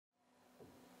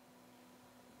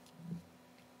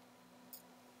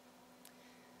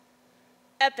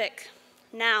Epic,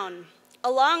 noun,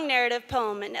 a long narrative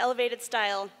poem in elevated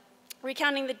style,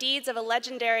 recounting the deeds of a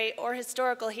legendary or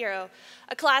historical hero,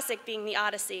 a classic being the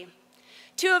Odyssey.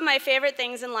 Two of my favorite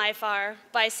things in life are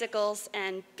bicycles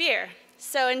and beer.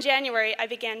 So in January, I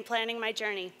began planning my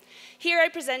journey. Here I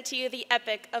present to you the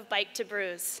epic of Bike to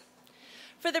Brews.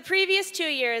 For the previous 2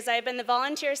 years, I have been the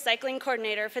volunteer cycling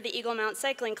coordinator for the Eagle Mount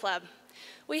Cycling Club.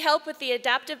 We help with the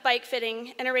adaptive bike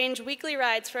fitting and arrange weekly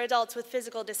rides for adults with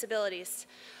physical disabilities.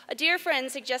 A dear friend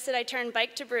suggested I turn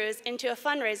Bike to Brews into a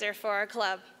fundraiser for our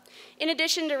club. In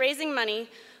addition to raising money,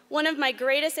 one of my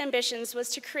greatest ambitions was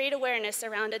to create awareness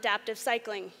around adaptive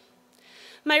cycling.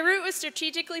 My route was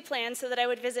strategically planned so that I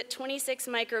would visit 26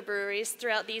 microbreweries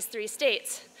throughout these 3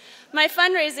 states. My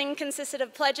fundraising consisted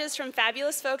of pledges from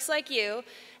fabulous folks like you,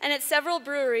 and at several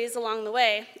breweries along the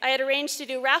way, I had arranged to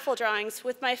do raffle drawings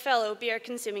with my fellow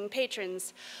beer-consuming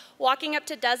patrons. Walking up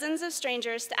to dozens of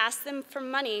strangers to ask them for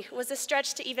money was a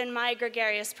stretch to even my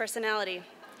gregarious personality.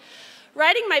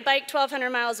 Riding my bike 1,200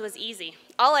 miles was easy.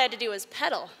 All I had to do was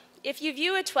pedal. If you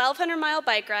view a 1,200-mile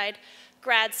bike ride,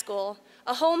 grad school,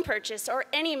 a home purchase, or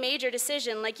any major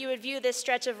decision like you would view this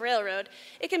stretch of railroad,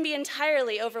 it can be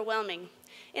entirely overwhelming.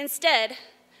 Instead,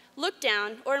 look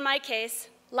down, or in my case,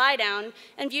 lie down,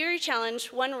 and view your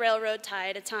challenge one railroad tie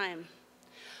at a time.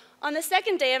 On the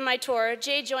second day of my tour,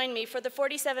 Jay joined me for the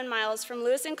 47 miles from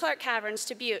Lewis and Clark Caverns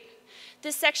to Butte.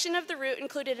 This section of the route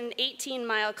included an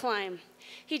 18-mile climb.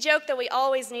 He joked that we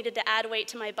always needed to add weight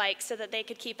to my bike so that they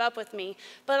could keep up with me,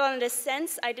 but on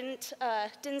descents, I didn't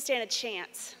stand a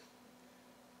chance.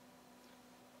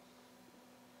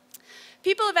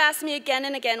 People have asked me again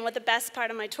and again what the best part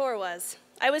of my tour was.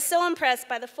 I was so impressed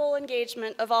by the full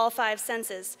engagement of all 5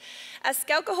 senses. As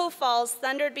Skelkaho Falls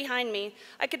thundered behind me,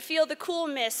 I could feel the cool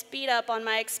mist beat up on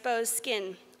my exposed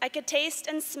skin. I could taste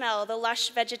and smell the lush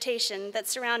vegetation that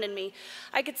surrounded me.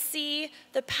 I could see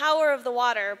the power of the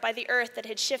water by the earth that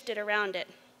had shifted around it.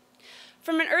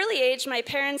 From an early age, my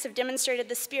parents have demonstrated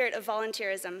the spirit of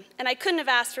volunteerism, and I couldn't have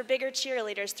asked for bigger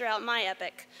cheerleaders throughout my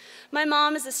epic. My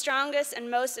mom is the strongest and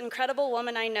most incredible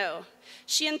woman I know.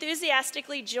 She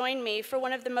enthusiastically joined me for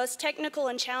one of the most technical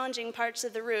and challenging parts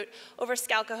of the route over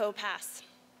Skelkaho Pass.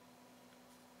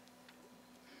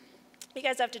 You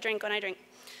guys have to drink when I drink.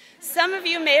 Some of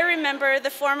you may remember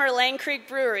the former Lang Creek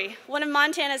Brewery, one of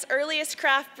Montana's earliest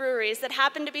craft breweries that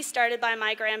happened to be started by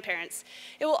my grandparents.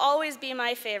 It will always be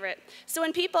my favorite. So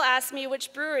when people ask me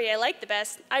which brewery I like the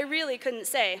best, I really couldn't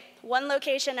say. One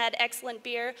location had excellent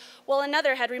beer, while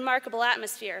another had remarkable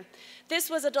atmosphere.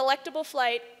 This was a delectable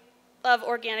flight of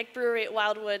organic brewery at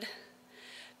Wildwood.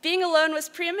 Being alone was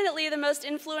preeminently the most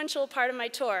influential part of my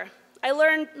tour. I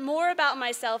learned more about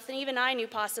myself than even I knew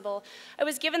possible. I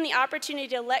was given the opportunity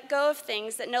to let go of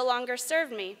things that no longer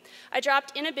served me. I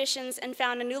dropped inhibitions and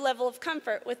found a new level of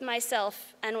comfort with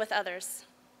myself and with others.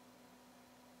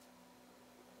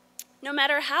 No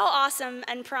matter how awesome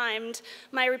and primed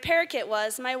my repair kit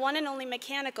was, my one and only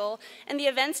mechanical and the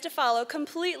events to follow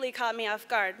completely caught me off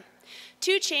guard.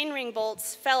 2 chain ring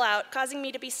bolts fell out, causing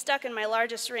me to be stuck in my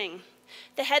largest ring.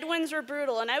 The headwinds were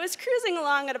brutal, and I was cruising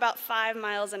along at about 5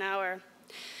 miles an hour.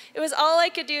 It was all I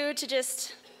could do to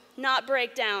just not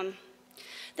break down.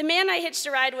 The man I hitched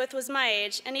a ride with was my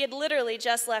age, and he had literally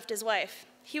just left his wife.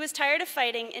 He was tired of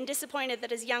fighting and disappointed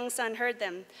that his young son heard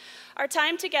them. Our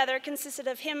time together consisted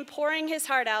of him pouring his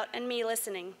heart out and me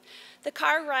listening. The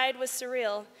car ride was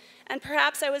surreal, and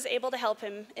perhaps I was able to help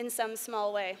him in some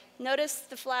small way. Notice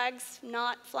the flags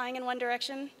not flying in one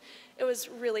direction? It was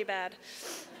really bad.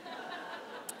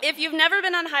 If you've never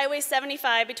been on Highway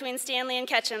 75 between Stanley and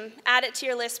Ketchum, add it to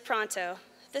your list pronto.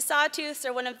 The Sawtooths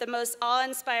are one of the most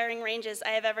awe-inspiring ranges I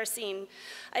have ever seen.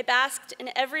 I basked in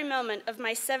every moment of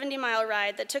my 70-mile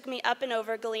ride that took me up and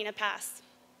over Galena Pass.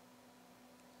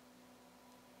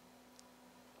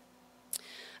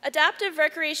 Adaptive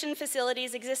recreation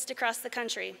facilities exist across the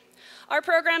country. Our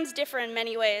programs differ in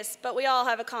many ways, but we all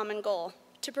have a common goal: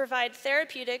 to provide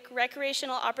therapeutic,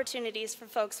 recreational opportunities for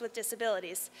folks with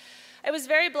disabilities. I was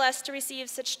very blessed to receive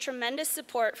such tremendous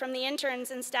support from the interns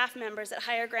and staff members at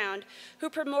Higher Ground who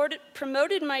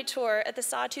promoted my tour at the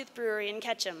Sawtooth Brewery in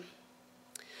Ketchum.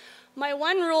 My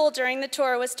one rule during the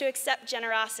tour was to accept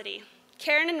generosity.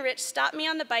 Karen and Rich stopped me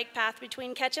on the bike path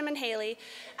between Ketchum and Haley,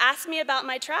 asked me about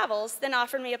my travels, then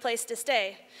offered me a place to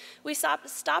stay. We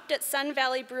stopped at Sun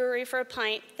Valley Brewery for a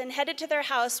pint, then headed to their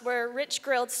house where Rich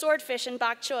grilled swordfish and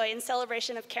bok choy in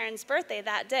celebration of Karen's birthday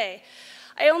that day.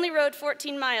 I only rode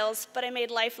 14 miles, but I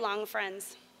made lifelong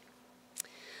friends.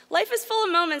 Life is full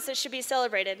of moments that should be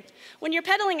celebrated. When you're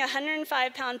pedaling a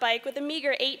 105-pound bike with a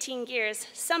meager 18 gears,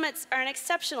 summits are an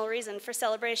exceptional reason for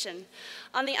celebration.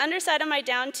 On the underside of my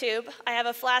down tube, I have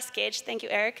a flask gauge, thank you,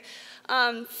 Eric,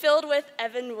 filled with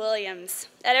Evan Williams.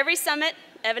 At every summit,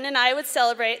 Evan and I would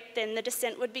celebrate, then the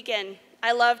descent would begin.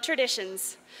 I love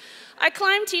traditions. I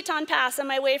climbed Teton Pass on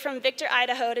my way from Victor,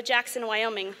 Idaho to Jackson,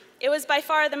 Wyoming. It was by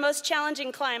far the most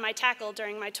challenging climb I tackled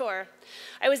during my tour.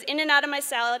 I was in and out of my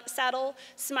saddle,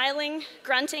 smiling,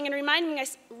 grunting, and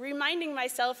reminding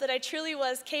myself that I truly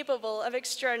was capable of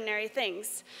extraordinary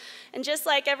things. And just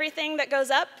like everything that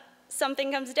goes up,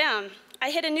 something comes down.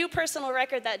 I hit a new personal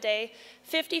record that day,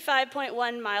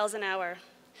 55.1 miles an hour.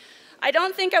 I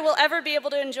don't think I will ever be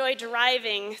able to enjoy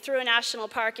driving through a national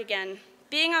park again.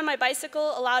 Being on my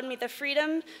bicycle allowed me the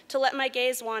freedom to let my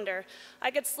gaze wander.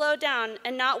 I could slow down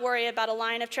and not worry about a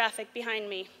line of traffic behind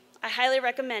me. I highly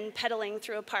recommend pedaling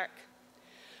through a park.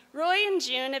 Roy and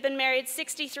June have been married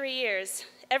 63 years.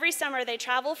 Every summer they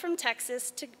travel from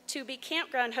Texas to be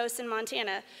campground hosts in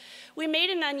Montana. We made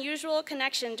an unusual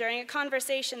connection during a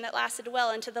conversation that lasted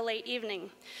well into the late evening.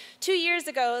 2 years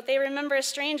ago, they remember a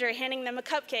stranger handing them a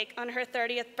cupcake on her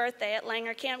 30th birthday at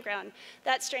Langer Campground.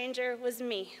 That stranger was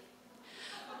me.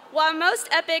 While most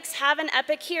epics have an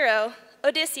epic hero,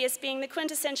 Odysseus being the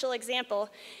quintessential example,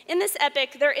 in this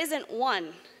epic there isn't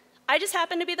one. I just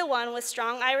happen to be the one with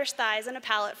strong Irish thighs and a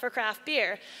palate for craft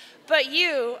beer. But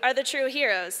you are the true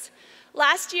heroes.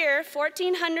 Last year,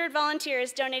 1,400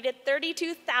 volunteers donated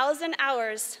 32,000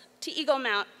 hours to Eagle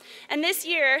Mount. And this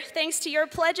year, thanks to your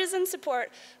pledges and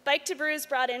support, Bike to Bruise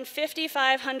brought in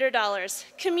 $5,500.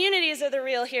 Communities are the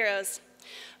real heroes.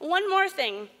 One more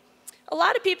thing. A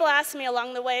lot of people ask me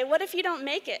along the way, what if you don't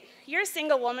make it? You're a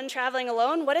single woman traveling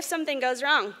alone. What if something goes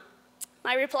wrong?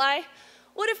 My reply,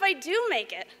 what if I do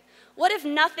make it? What if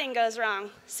nothing goes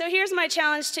wrong? So here's my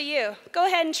challenge to you. Go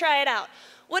ahead and try it out.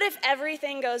 What if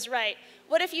everything goes right?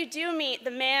 What if you do meet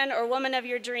the man or woman of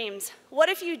your dreams? What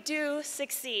if you do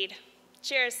succeed?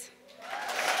 Cheers.